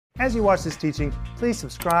As you watch this teaching, please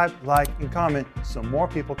subscribe, like, and comment so more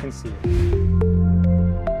people can see it.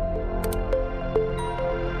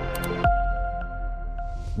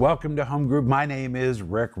 Welcome to Home Group. My name is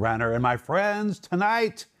Rick Renner, and my friends,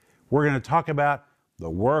 tonight we're going to talk about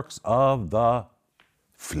the works of the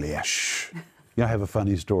flesh. I have a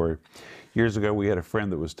funny story. Years ago, we had a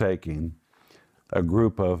friend that was taking a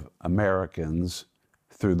group of Americans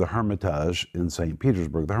through the Hermitage in St.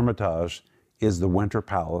 Petersburg. The Hermitage is the winter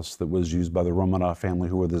palace that was used by the Romanov family,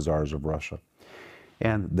 who were the czars of Russia.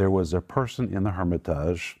 And there was a person in the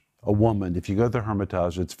Hermitage, a woman. If you go to the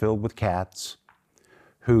Hermitage, it's filled with cats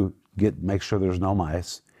who make sure there's no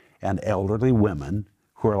mice, and elderly women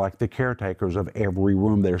who are like the caretakers of every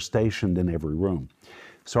room. They're stationed in every room.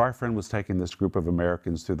 So our friend was taking this group of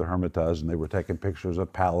Americans through the Hermitage, and they were taking pictures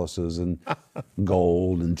of palaces and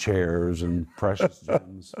gold and chairs and precious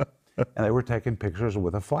gems. And they were taking pictures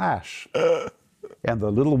with a flash. And the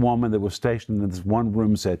little woman that was stationed in this one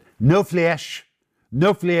room said, "No flash,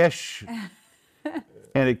 no flash."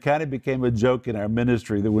 And it kind of became a joke in our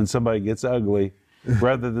ministry that when somebody gets ugly,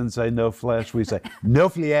 rather than say no flesh, we say, "No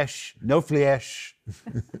flesh, no flesh."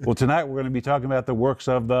 Well, tonight we're going to be talking about the works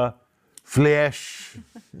of the flesh.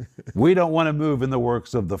 We don't want to move in the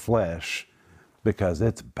works of the flesh because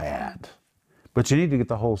it's bad. But you need to get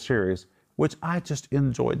the whole series, which I just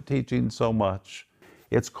enjoyed teaching so much.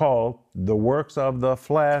 It's called The Works of the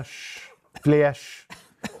Flesh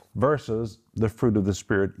versus the Fruit of the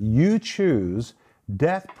Spirit. You choose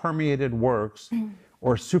death-permeated works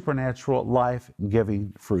or supernatural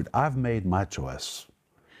life-giving fruit. I've made my choice.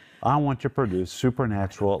 I want to produce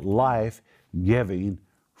supernatural life-giving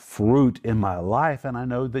fruit in my life, and I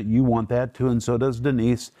know that you want that too, and so does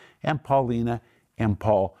Denise and Paulina and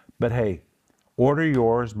Paul. But hey, order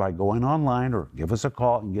yours by going online or give us a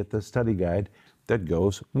call and get the study guide that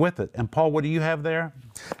goes with it. And Paul, what do you have there?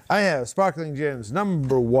 I have Sparkling Gems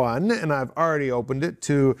number 1, and I've already opened it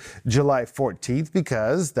to July 14th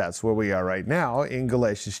because that's where we are right now in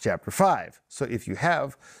Galatians chapter 5. So if you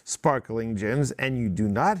have Sparkling Gems and you do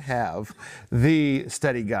not have the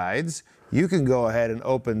study guides, you can go ahead and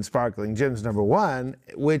open Sparkling Gems number 1,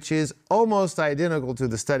 which is almost identical to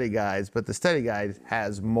the study guides, but the study guide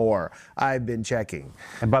has more. I've been checking.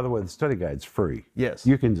 And by the way, the study guide's free. Yes.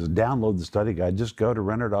 You can just download the study guide. Just go to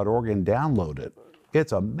Renner.org and download it.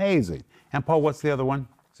 It's amazing. And Paul, what's the other one?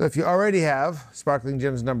 So if you already have Sparkling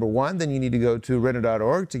Gems number 1, then you need to go to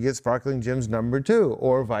Renner.org to get Sparkling Gems number 2,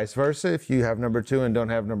 or vice versa. If you have number 2 and don't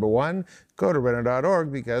have number 1, go to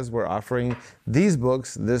Renner.org because we're offering these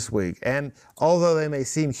books this week. And although they may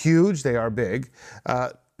seem huge, they are big.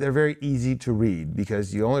 They're very easy to read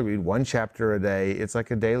because you only read one chapter a day. It's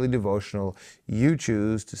like a daily devotional. You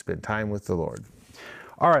choose to spend time with the Lord.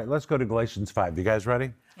 All right, let's go to Galatians 5. You guys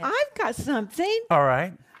ready? I've got something. All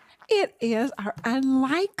right. It is our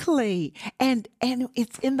unlikely, and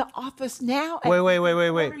it's in the office now. Wait.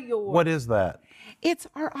 What is that? It's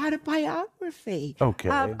our autobiography Okay.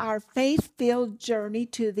 of our faith-filled journey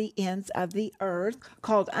to the ends of the earth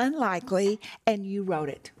called Unlikely, and you wrote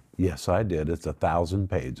it. Yes, I did. It's 1,000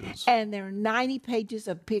 pages. And there are 90 pages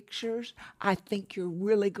of pictures. I think you're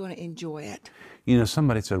really going to enjoy it. You know,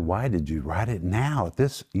 somebody said, why did you write it now at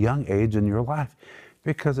this young age in your life?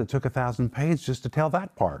 Because it took 1,000 pages just to tell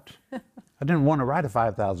that part. I didn't want to write a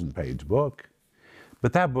 5,000-page book.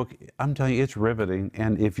 But that book, I'm telling you, it's riveting.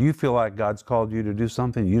 And if you feel like God's called you to do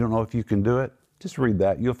something, you don't know if you can do it, just read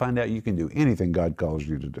that. You'll find out you can do anything God calls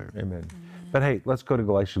you to do. Amen. But hey, let's go to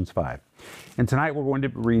Galatians 5. And tonight we're going to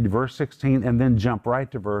read verse 16 and then jump right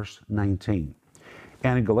to verse 19.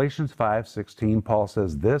 And in Galatians 5:16, Paul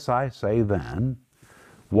says, "This I say then,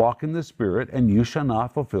 walk in the Spirit, and you shall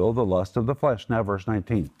not fulfill the lust of the flesh." Now, verse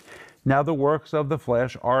 19. "Now the works of the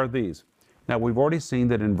flesh are these." Now, we've already seen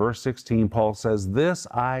that in verse 16, Paul says, "This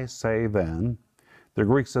I say then." The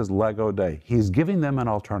Greek says, lego dei. He's giving them an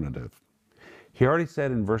alternative. He already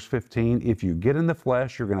said in verse 15, if you get in the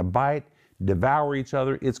flesh, you're going to bite, devour each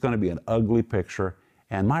other. It's going to be an ugly picture.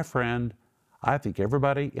 And my friend, I think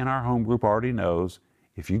everybody in our home group already knows,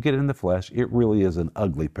 if you get in the flesh, it really is an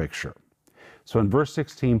ugly picture. So in verse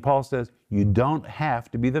 16, Paul says, you don't have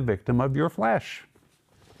to be the victim of your flesh.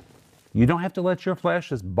 You don't have to let your flesh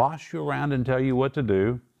just boss you around and tell you what to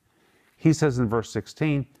do. He says in verse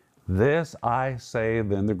 16, "This I say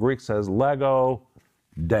then." The Greek says lego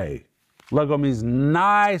dei. Lego means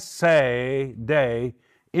nice day,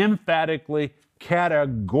 emphatically,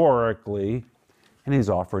 categorically. And he's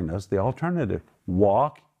offering us the alternative.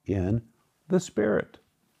 Walk in the Spirit.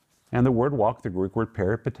 And the word walk, the Greek word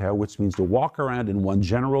peripateo, which means to walk around in one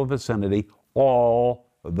general vicinity all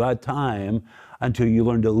the time until you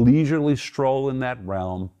learn to leisurely stroll in that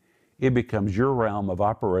realm it becomes your realm of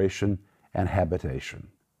operation and habitation.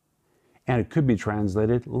 And it could be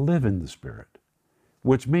translated, live in the Spirit,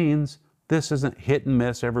 which means this isn't hit and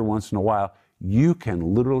miss every once in a while. You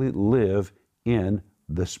can literally live in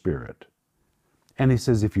the Spirit. And he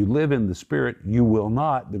says, if you live in the Spirit, you will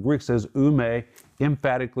not, the Greek says, ume,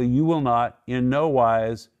 emphatically, you will not in no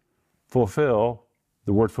wise fulfill,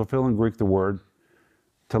 the word fulfill in Greek, the word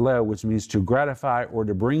teleo, which means to gratify or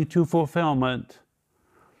to bring to fulfillment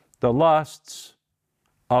the lusts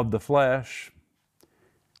of the flesh.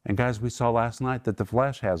 And guys, we saw last night that the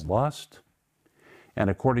flesh has lust. And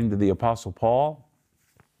according to the Apostle Paul,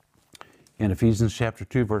 in Ephesians chapter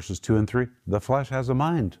 2, verses 2 and 3, the flesh has a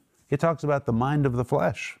mind. He talks about the mind of the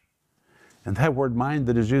flesh. And that word mind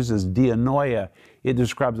that is used is dianoia. It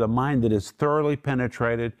describes a mind that is thoroughly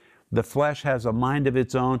penetrated. The flesh has a mind of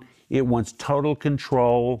its own. It wants total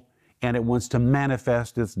control, and it wants to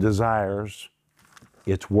manifest its desires,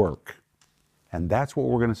 its work. And that's what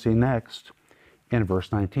we're going to see next in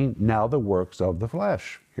verse 19. Now the works of the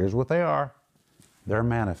flesh. Here's what they are. They're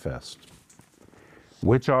manifest,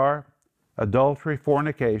 which are adultery,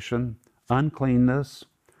 fornication, uncleanness,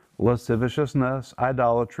 lasciviousness,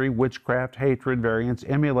 idolatry, witchcraft, hatred, variance,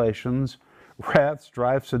 emulations, wrath,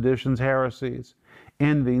 strife, seditions, heresies,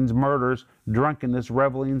 envyings, murders, drunkenness,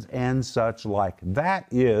 revelings, and such like. That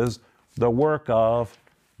is the work of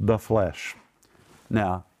the flesh.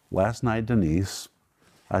 Now, last night, Denise,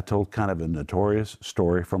 I told kind of a notorious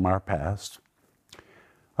story from our past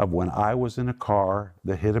of when I was in a car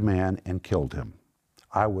that hit a man and killed him.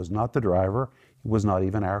 I was not the driver. It was not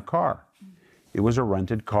even our car. It was a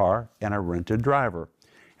rented car and a rented driver.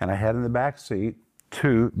 And I had in the back seat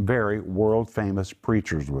two very world-famous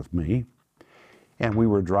preachers with me. And we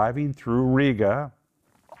were driving through Riga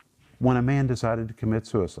when a man decided to commit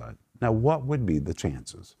suicide. Now, what would be the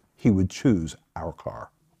chances? He would choose our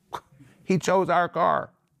car. He chose our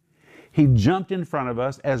car. He jumped in front of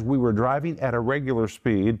us as we were driving at a regular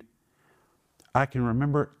speed. I can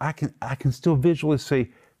remember, I can still visually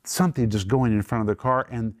see something just going in front of the car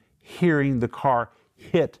and hearing the car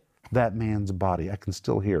hit that man's body. I can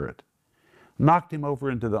still hear it. Knocked him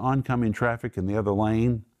over into the oncoming traffic in the other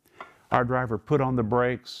lane. Our driver put on the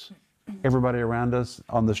brakes. Everybody around us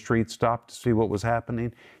on the street stopped to see what was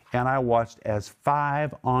happening. And I watched as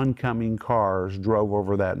 5 oncoming cars drove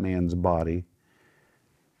over that man's body.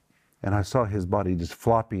 And I saw his body just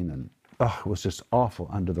flopping, and it was just awful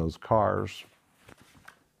under those cars.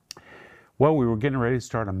 Well, we were getting ready to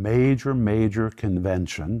start a major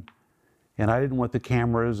convention, and I didn't want the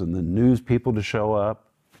cameras and the news people to show up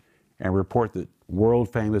and report that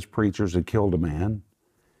world-famous preachers had killed a man.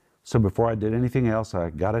 So before I did anything else, I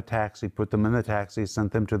got a taxi, put them in the taxi,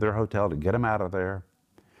 sent them to their hotel to get them out of there.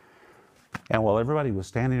 And while everybody was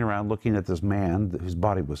standing around looking at this man whose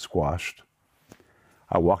body was squashed,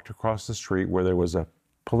 I walked across the street where there was a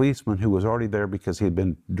policeman who was already there because he had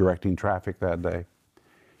been directing traffic that day.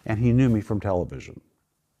 And he knew me from television.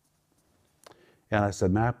 And I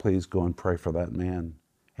said, may I please go and pray for that man?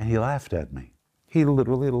 And he laughed at me. He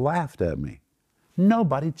literally laughed at me.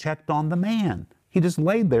 Nobody checked on the man. He just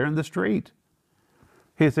laid there in the street.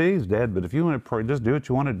 He said, he's dead, but if you want to pray, just do what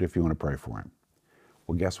you want to do if you want to pray for him.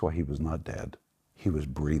 Well, guess what? He was not dead. He was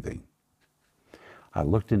breathing. I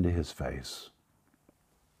looked into his face.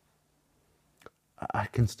 I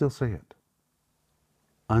can still see it.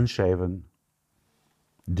 Unshaven,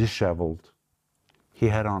 disheveled. He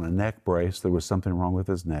had on a neck brace. There was something wrong with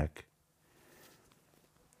his neck.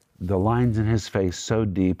 The lines in his face so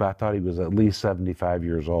deep, I thought he was at least 75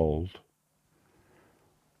 years old.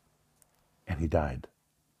 And he died.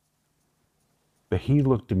 But he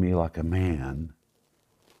looked to me like a man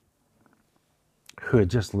who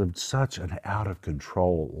had just lived such an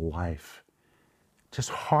out-of-control life. Just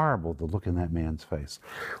horrible to look in that man's face.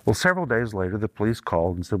 Well, several days later, the police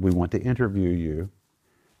called and said, we want to interview you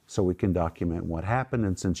so we can document what happened.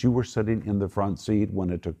 And since you were sitting in the front seat when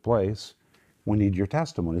it took place, we need your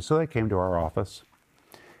testimony. So they came to our office,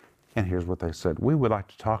 and here's what they said. We would like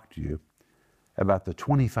to talk to you about the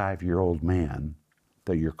 25-year-old man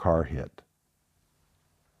that your car hit.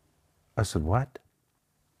 I said, what?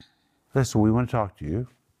 They said, we want to talk to you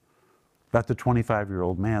about the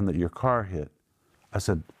 25-year-old man that your car hit. I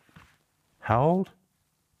said, how old?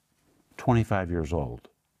 25 years old.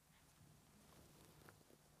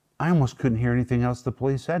 I almost couldn't hear anything else the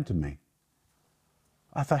police said to me.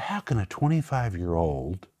 I thought, how can a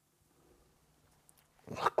 25-year-old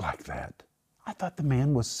look like that? I thought the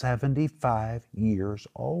man was 75 years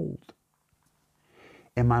old.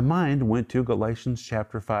 And my mind went to Galatians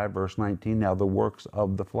chapter 5, verse 19, now the works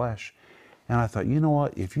of the flesh. And I thought, you know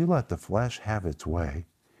what? If you let the flesh have its way,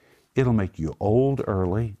 It'll make you old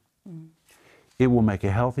early. It will make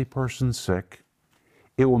a healthy person sick.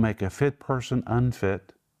 It will make a fit person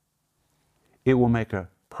unfit. It will make a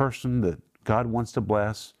person that God wants to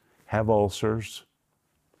bless have ulcers.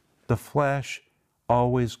 The flesh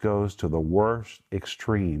always goes to the worst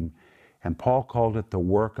extreme, and Paul called it the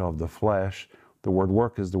work of the flesh. The word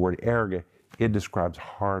work is the word erga. It describes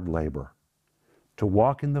hard labor. To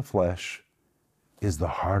walk in the flesh is the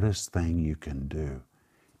hardest thing you can do.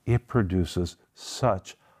 It produces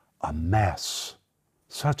such a mess,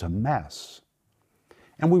 such a mess.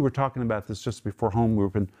 And we were talking about this just before home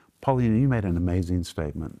group, and Paulina, you made an amazing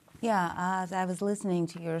statement. Yeah, as I was listening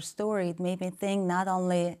to your story, it made me think not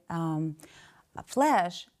only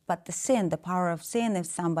flesh, but the sin, the power of sin in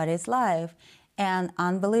somebody's life. And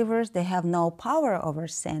unbelievers, they have no power over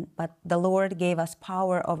sin, but the Lord gave us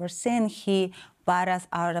power over sin. He bought us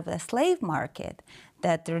out of the slave market.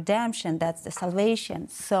 That the redemption, that's the salvation.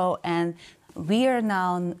 So, and we are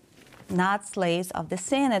now not slaves of the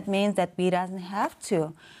sin. It means that we doesn't have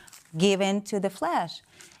to give in to the flesh.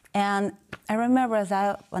 And I remember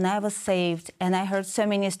when I was saved, and I heard so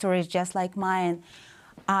many stories just like mine.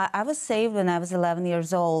 I was saved when I was 11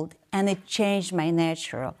 years old, and it changed my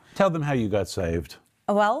nature. Tell them how you got saved.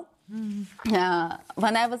 Well, when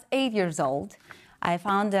I was 8 years old, I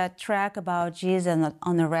found a tract about Jesus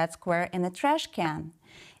on a red square in a trash can.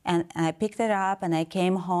 And I picked it up, and I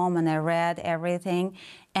came home, and I read everything.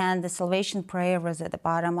 And the salvation prayer was at the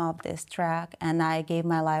bottom of this tract, and I gave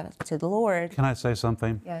my life to the Lord. Can I say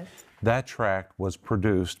something? Yes. That tract was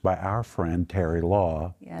produced by our friend Terry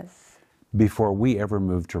Law Yes. before we ever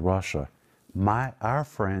moved to Russia. Our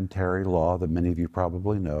friend Terry Law, that many of you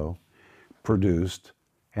probably know, produced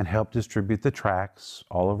and helped distribute the tracts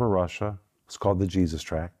all over Russia. It's called the Jesus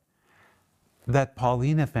Tract. That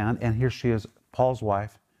Paulina found, and here she is, Paul's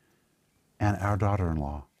wife, and our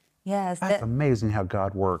daughter-in-law. Yes. That's amazing how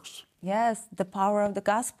God works. Yes, the power of the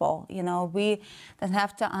gospel. You know, we don't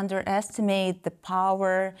have to underestimate the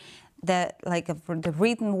power that, like, the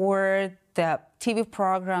written word, the TV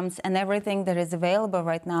programs, and everything that is available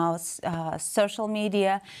right now, social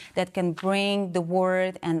media that can bring the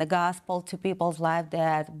word and the gospel to people's life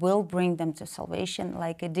that will bring them to salvation,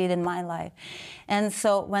 like it did in my life. And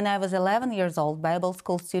so when I was 11 years old, Bible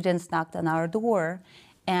school students knocked on our door,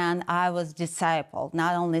 and I was discipled,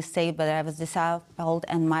 not only saved, but I was discipled,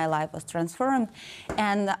 and my life was transformed.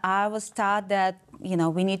 And I was taught that, you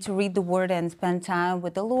know, we need to read the Word and spend time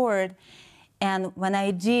with the Lord. And when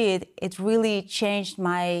I did, it really changed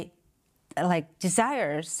my,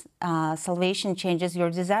 desires. Salvation changes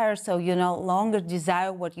your desires, so you no longer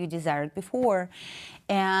desire what you desired before.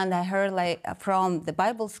 And I heard, from the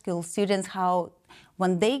Bible school students how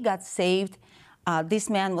when they got saved, this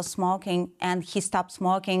man was smoking, and he stopped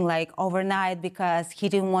smoking overnight because he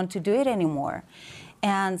didn't want to do it anymore.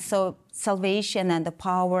 And so salvation and the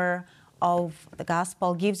power of the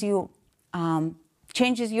gospel gives you,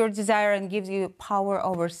 changes your desire and gives you power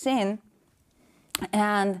over sin,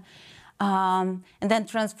 and then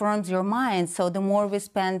transforms your mind. So the more we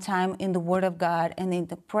spend time in the Word of God and in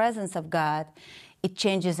the presence of God, it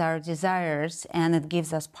changes our desires, and it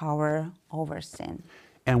gives us power over sin.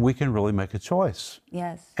 And we can really make a choice.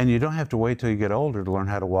 Yes. And you don't have to wait till you get older to learn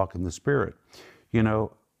how to walk in the Spirit. You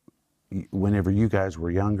know, whenever you guys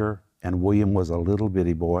were younger and William was a little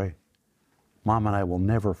bitty boy, Mom and I will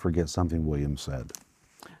never forget something William said.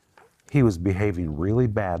 He was behaving really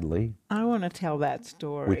badly. I want to tell that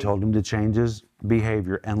story. We told him to change his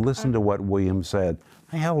behavior, and listen to what William said.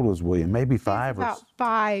 How old was William? Maybe five or About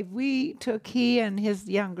 5. We took he and his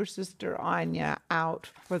younger sister Anya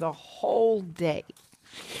out for the whole day.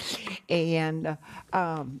 And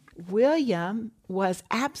William was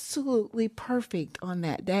absolutely perfect on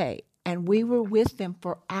that day. And we were with them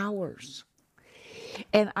for hours.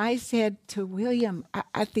 And I said to William,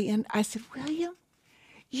 at the end, I said, William,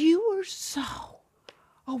 you were so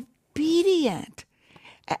obedient.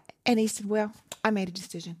 And he said, well, I made a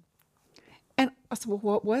decision. And I said, well,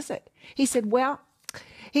 what was it? He said,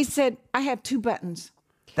 I have 2 buttons.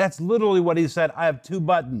 That's literally what he said. I have 2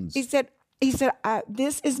 buttons. He said,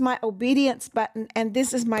 this is my obedience button and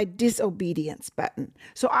this is my disobedience button.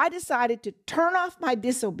 So I decided to turn off my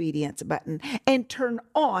disobedience button and turn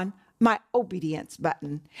on my obedience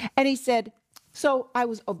button. And he said, so I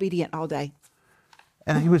was obedient all day.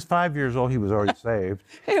 And he was 5 years old. He was already saved.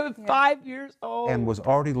 He was 5 years old. And was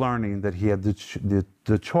already learning that he had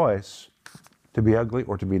the choice to be ugly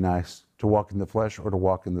or to be nice, to walk in the flesh or to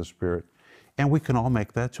walk in the Spirit. And we can all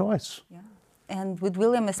make that choice. Yeah. and with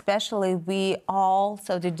William especially, we all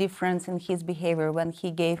saw the difference in his behavior when he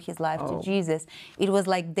gave his life to Jesus. It was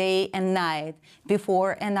like day and night,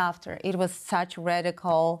 before and after. It was such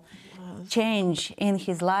radical change in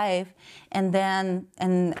his life. And then,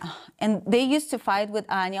 and they used to fight with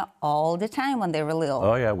Anya all the time when they were little.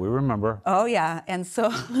 Oh, yeah, we remember. Oh, yeah. And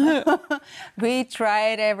so we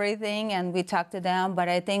tried everything and we talked to them. But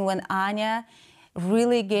I think when Anya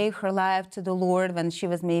really gave her life to the Lord when she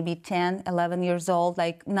was maybe 10, 11 years old,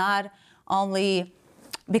 like not only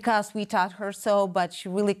because we taught her so, but she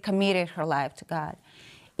really committed her life to God.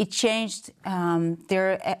 It changed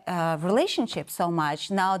their relationship so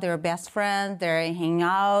much. Now they're best friends. They hang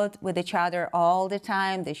out with each other all the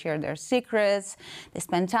time. They share their secrets. They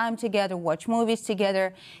spend time together, watch movies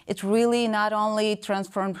together. It really not only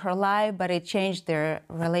transformed her life, but it changed their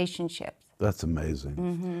relationship. That's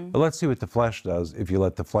amazing. But let's see what the flesh does if you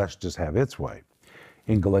let the flesh just have its way.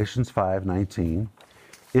 In Galatians 5:19,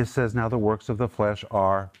 it says, now the works of the flesh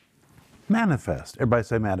are manifest. Everybody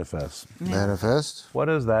say manifest. Manifest. What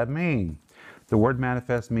does that mean? The word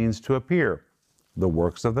manifest means to appear. The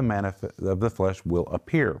works of the flesh will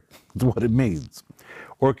appear. That's what it means.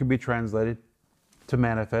 Or it can be translated to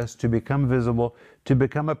manifest, to become visible, to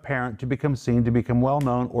become apparent, to become seen, to become well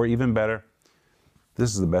known, or even better,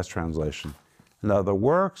 this is the best translation. Now, the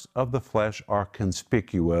works of the flesh are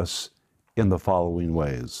conspicuous in the following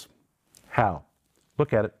ways. How?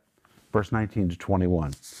 Look at it, verse 19 to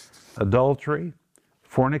 21. Adultery,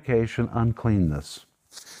 fornication, uncleanness,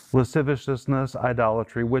 lasciviousness,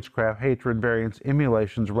 idolatry, witchcraft, hatred, variance,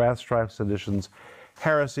 emulations, wrath, strife, seditions,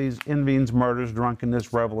 heresies, envyings, murders,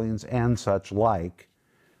 drunkenness, revelings, and such like.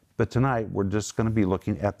 But tonight, we're just going to be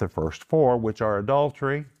looking at the first four, which are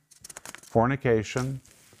adultery, fornication,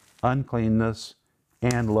 uncleanness,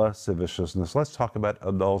 and lasciviousness. Let's talk about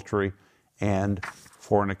adultery and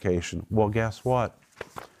fornication. Well, guess what?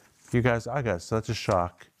 You guys, I got such a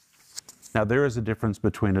shock. Now, there is a difference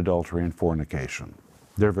between adultery and fornication.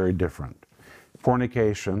 They're very different.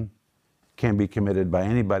 Fornication can be committed by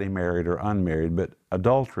anybody married or unmarried, but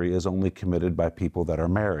adultery is only committed by people that are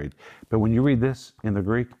married. But when you read this in the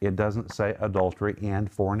Greek, it doesn't say adultery and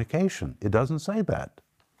fornication. It doesn't say that.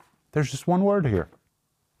 There's just one word here.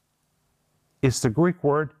 It's the Greek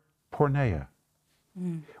word porneia,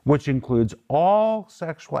 which includes all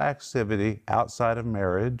sexual activity outside of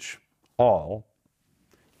marriage, all,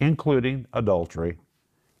 including adultery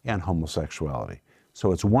and homosexuality.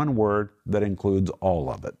 So it's one word that includes all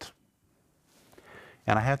of it.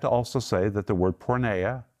 And I have to also say that the word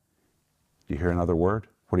porneia, do you hear another word?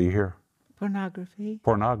 What do you hear? Pornography.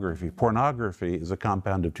 Pornography. Pornography is a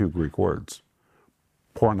compound of two Greek words,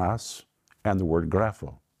 pornos and the word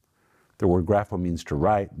grapho. The word grapho means to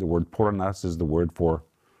write. The word pornos is the word for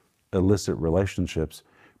illicit relationships.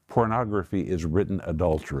 Pornography is written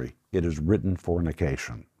adultery. It is written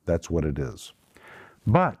fornication. That's what it is.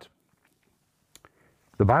 But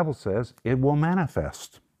the Bible says it will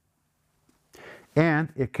manifest. And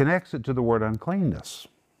it connects it to the word uncleanness.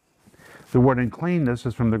 The word uncleanness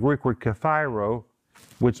is from the Greek word kathairo,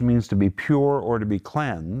 which means to be pure or to be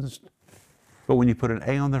cleansed. But when you put an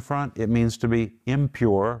A on the front, it means to be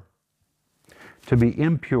impure. To be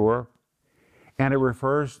impure. And it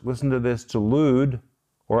refers, listen to this, to lewd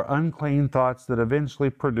or unclean thoughts that eventually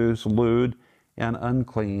produce lewd and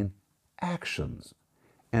unclean actions.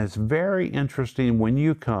 And it's very interesting when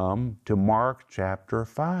you come to Mark chapter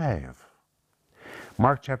 5.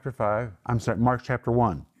 Mark chapter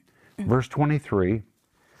 1, verse 23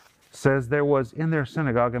 says, there was in their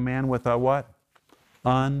synagogue a man with a what?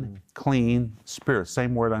 Unclean spirit.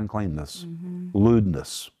 Same word, uncleanness.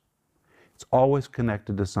 Lewdness. It's always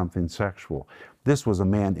connected to something sexual. This was a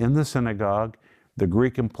man in the synagogue. The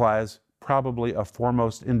Greek implies probably a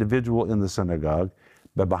foremost individual in the synagogue,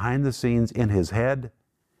 but behind the scenes, in his head,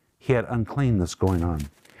 he had uncleanness going on.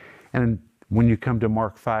 And when you come to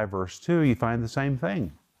Mark 5, verse 2, you find the same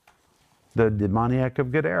thing. The demoniac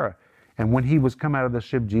of Gadara. And when he was come out of the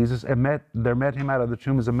ship, Jesus, there met him out of the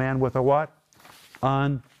tomb as a man with a what?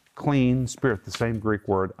 Unclean spirit. The same Greek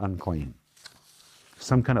word, unclean.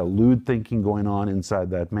 Some kind of lewd thinking going on inside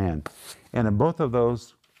that man. And in both of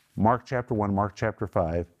those, Mark chapter 1, Mark chapter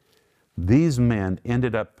 5, these men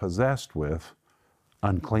ended up possessed with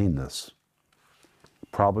uncleanness.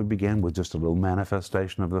 Probably began with just a little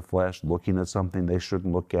manifestation of the flesh, looking at something they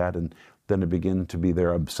shouldn't look at, and then it began to be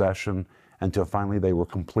their obsession until finally they were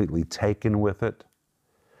completely taken with it.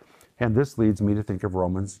 And this leads me to think of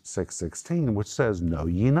Romans 6:16, which says, know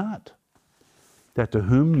ye not that to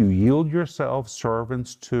whom you yield yourselves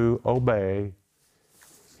servants to obey,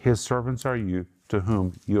 his servants are you to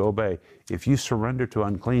whom you obey. If you surrender to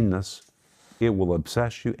uncleanness, it will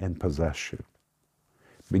obsess you and possess you.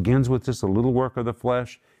 Begins with just a little work of the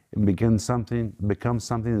flesh and becomes something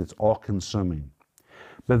that's all-consuming.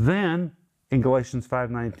 But then, in Galatians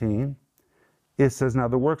 5:19, it says, now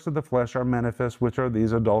the works of the flesh are manifest, which are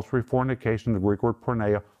these: adultery, fornication, the Greek word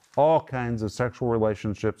porneia, all kinds of sexual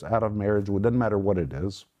relationships out of marriage, it doesn't matter what it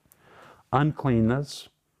is. Uncleanness,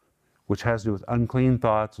 which has to do with unclean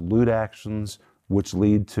thoughts, lewd actions, which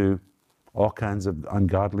lead to all kinds of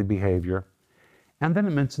ungodly behavior. And then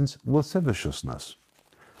it mentions lasciviousness.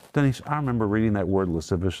 Denise, I remember reading that word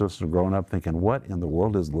lasciviousness and growing up thinking, what in the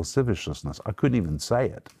world is lasciviousness? I couldn't even say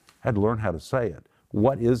it. I had to learn how to say it.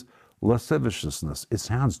 What is lasciviousness? It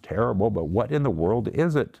sounds terrible, but what in the world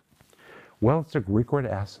is it? Well, it's the Greek word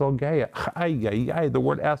aselgeia. The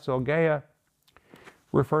word aselgeia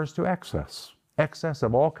refers to excess. Excess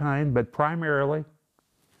of all kind, but primarily,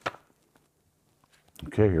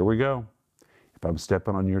 okay, here we go. If I'm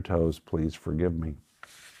stepping on your toes, please forgive me.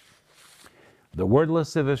 The word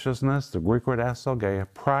lasciviousness, the Greek word aselgeia,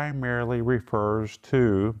 primarily refers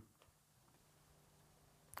to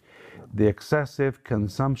the excessive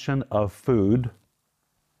consumption of food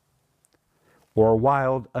or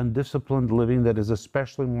wild, undisciplined living that is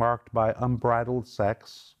especially marked by unbridled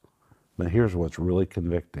sex. But here's what's really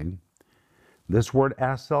convicting. This word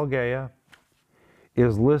aselgeia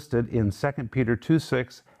is listed in 2 Peter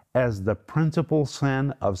 2:6 as the principal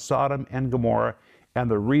sin of Sodom and Gomorrah and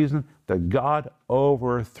the reason that God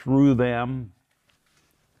overthrew them.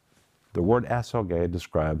 The word aselgeia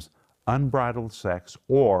describes unbridled sex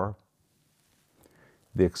or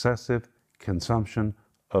the excessive consumption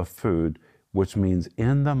of food, which means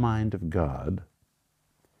in the mind of God,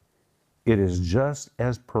 it is just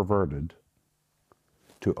as perverted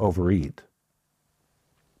to overeat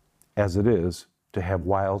as it is to have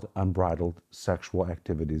wild, unbridled sexual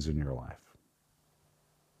activities in your life.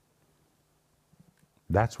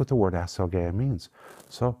 That's what the word aselgeia means.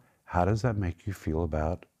 So how does that make you feel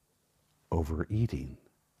about overeating?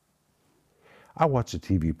 I watch a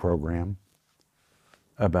TV program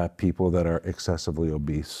about people that are excessively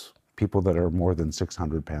obese, people that are more than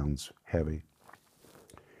 600 pounds heavy.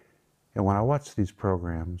 And when I watch these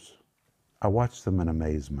programs, I watch them in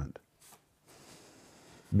amazement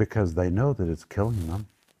because they know that it's killing them.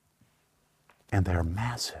 And they're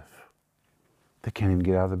massive. They can't even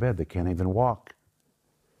get out of the bed. They can't even walk.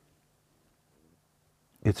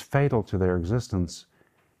 It's fatal to their existence,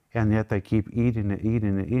 and yet they keep eating and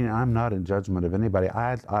eating and eating. I'm not in judgment of anybody.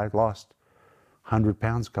 I lost 100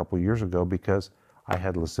 pounds a couple years ago because I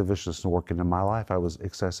had lasciviousness working in my life. I was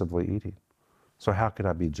excessively eating. So how could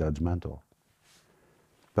I be judgmental?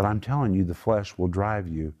 But I'm telling you, the flesh will drive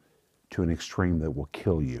you to an extreme that will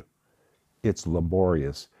kill you. It's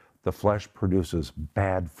laborious. The flesh produces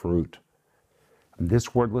bad fruit. And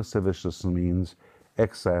this word lasciviousness means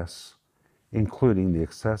excess, including the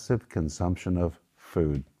excessive consumption of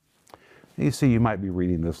food. You see, you might be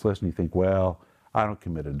reading this list and you think, well, I don't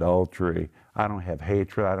commit adultery, I don't have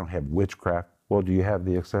hatred, I don't have witchcraft. Well, do you have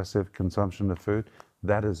the excessive consumption of food?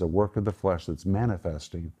 That is a work of the flesh that's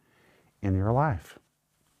manifesting in your life.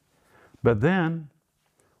 But then,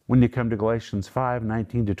 when you come to Galatians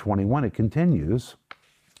 5:19-21, it continues,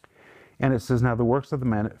 and it says, now the works of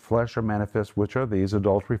the flesh are manifest, which are these: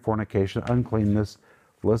 adultery, fornication, uncleanness,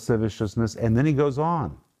 lasciviousness, and then he goes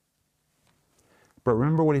on. But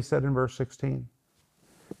remember what he said in verse 16?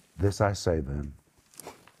 This I say then.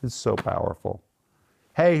 It's so powerful.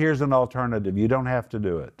 Hey, here's an alternative. You don't have to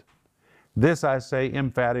do it. This I say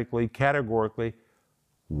emphatically, categorically: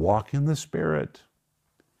 walk in the Spirit,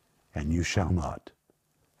 and you shall not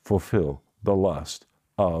fulfill the lust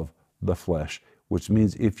of the flesh. Which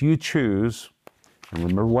means if you choose, and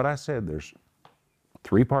remember what I said, there's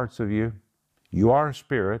three parts of you. You are a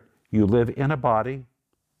spirit. You live in a body.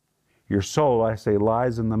 Your soul, I say,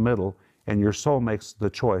 lies in the middle, and your soul makes the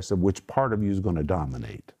choice of which part of you is going to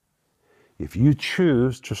dominate. If you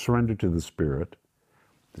choose to surrender to the Spirit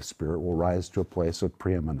will rise to a place of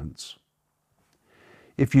preeminence.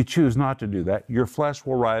 If you choose not to do that, your flesh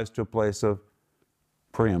will rise to a place of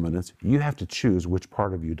preeminence. You have to choose which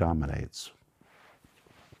part of you dominates.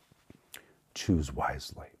 Choose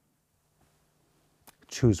wisely.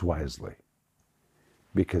 Choose wisely.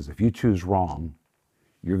 Because if you choose wrong,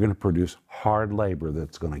 you're going to produce hard labor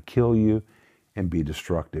that's going to kill you and be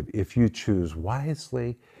destructive. If you choose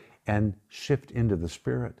wisely and shift into the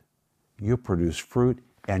Spirit, you'll produce fruit,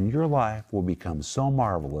 and your life will become so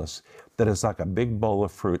marvelous that it's like a big bowl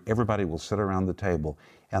of fruit. Everybody will sit around the table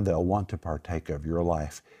and they'll want to partake of your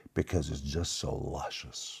life because it's just so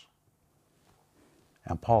luscious.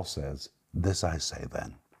 And Paul says, this I say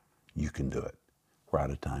then, you can do it. We're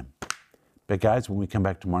out of time. But guys, when we come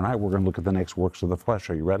back tomorrow night, we're going to look at the next works of the flesh.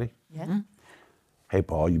 Are you ready? Yeah. Hey,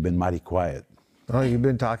 Paul, you've been mighty quiet. Oh, you've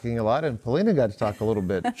been talking a lot, and Paulina got to talk a little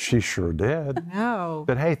bit. She sure did. No.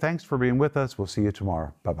 But hey, thanks for being with us. We'll see you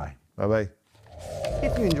tomorrow. Bye-bye. Bye-bye.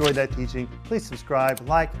 If you enjoyed that teaching, please subscribe,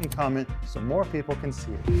 like, and comment so more people can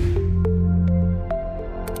see it.